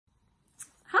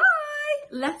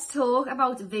let's talk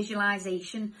about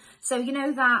visualization. So you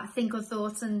know that think good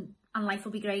thoughts and life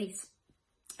will be great.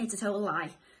 It's a total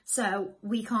lie. So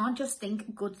we can't just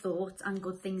think good thoughts and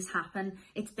good things happen.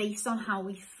 It's based on how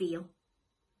we feel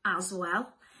as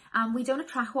well. And we don't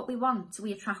attract what we want,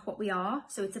 we attract what we are.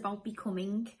 So it's about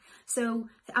becoming. So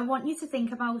I want you to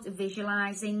think about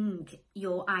visualizing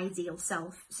your ideal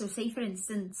self. So say for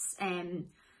instance,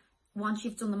 once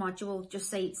you've done the module, just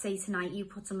say tonight you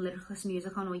put some lyricless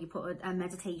music on, or you put a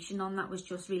meditation on that was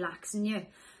just relaxing you.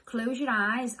 Close your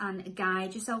eyes and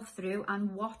guide yourself through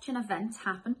and watch an event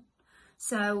happen.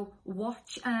 So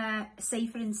watch, say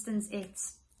for instance,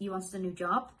 you wanted a new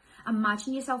job.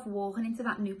 Imagine yourself walking into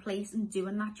that new place and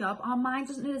doing that job. Our mind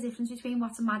doesn't know the difference between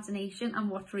what's imagination and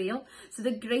what's real. So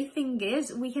the great thing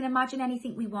is we can imagine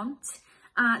anything we want.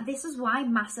 This is why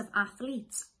massive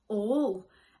athletes all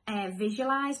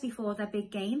visualize before their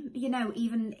big game. You know,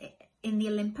 even in the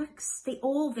Olympics, they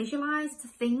all visualize. It's a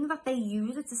thing that they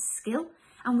use. It's a skill.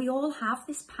 And we all have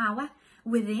this power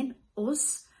within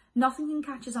us. Nothing can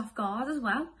catch us off guard as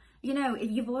well. You know, if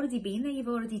you've already been there, you've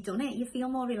already done it, you feel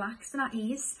more relaxed and at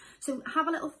ease. So have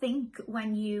a little think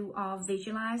when you are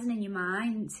visualizing in your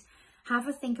mind. Have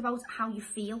a think about how you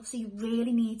feel. So you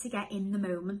really need to get in the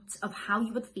moment of how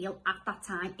you would feel at that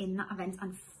time in that event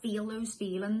and feel those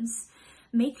feelings.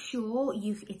 Make sure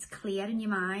it's clear in your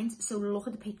mind. So look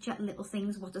at the picture, little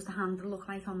things. What does the handle look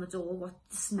like on the door? What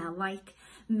does it smell like?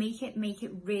 Make it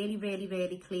really, really,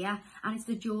 really clear. And it's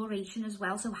the duration as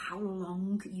well. So how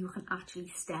long you can actually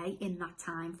stay in that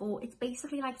time for. It's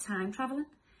basically like time traveling.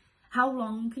 How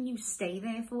long can you stay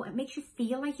there for? It makes you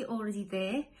feel like you're already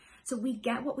there. So we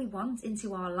get what we want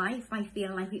into our life by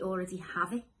feeling like we already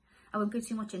have it. I won't go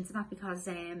too much into that because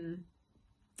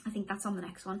I think that's on the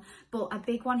next one. But a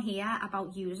big one here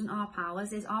about using our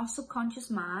powers is our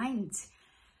subconscious mind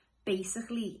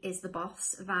basically is the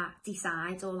boss that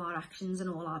decides all our actions and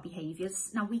all our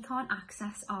behaviours. Now, we can't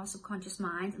access our subconscious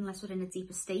mind unless we're in a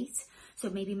deeper state.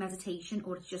 So maybe meditation,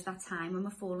 or it's just that time when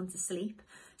we're falling to sleep.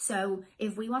 So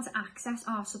if we want to access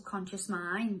our subconscious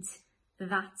mind,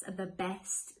 that's the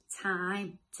best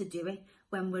time to do it,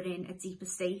 when we're in a deeper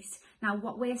state. Now,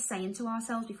 what we're saying to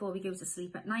ourselves before we go to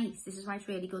sleep at night, this is why it's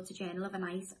really good to journal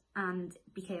overnight and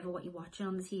be careful what you're watching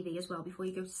on the TV as well before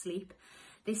you go to sleep.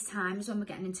 This time is when we're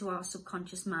getting into our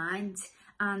subconscious mind,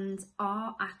 and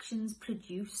our actions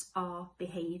produce our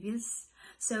behaviours.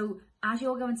 So as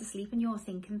you're going to sleep and you're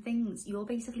thinking things, you're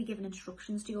basically giving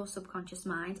instructions to your subconscious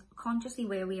mind. Consciously,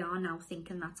 where we are now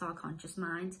thinking, that's our conscious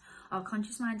mind. Our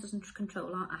conscious mind doesn't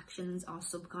control our actions, our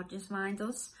subconscious mind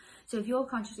does. So if you're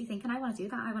consciously thinking, I want to do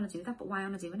that, but why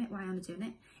am I doing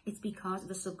it? It's because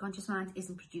the subconscious mind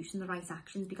isn't producing the right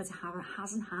actions because it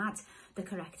hasn't had the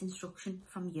correct instruction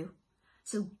from you.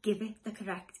 So give it the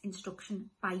correct instruction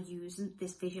by using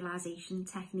this visualization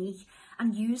technique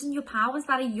and using your powers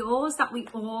that are yours, that we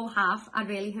all have. I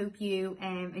really hope you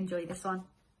enjoy this one.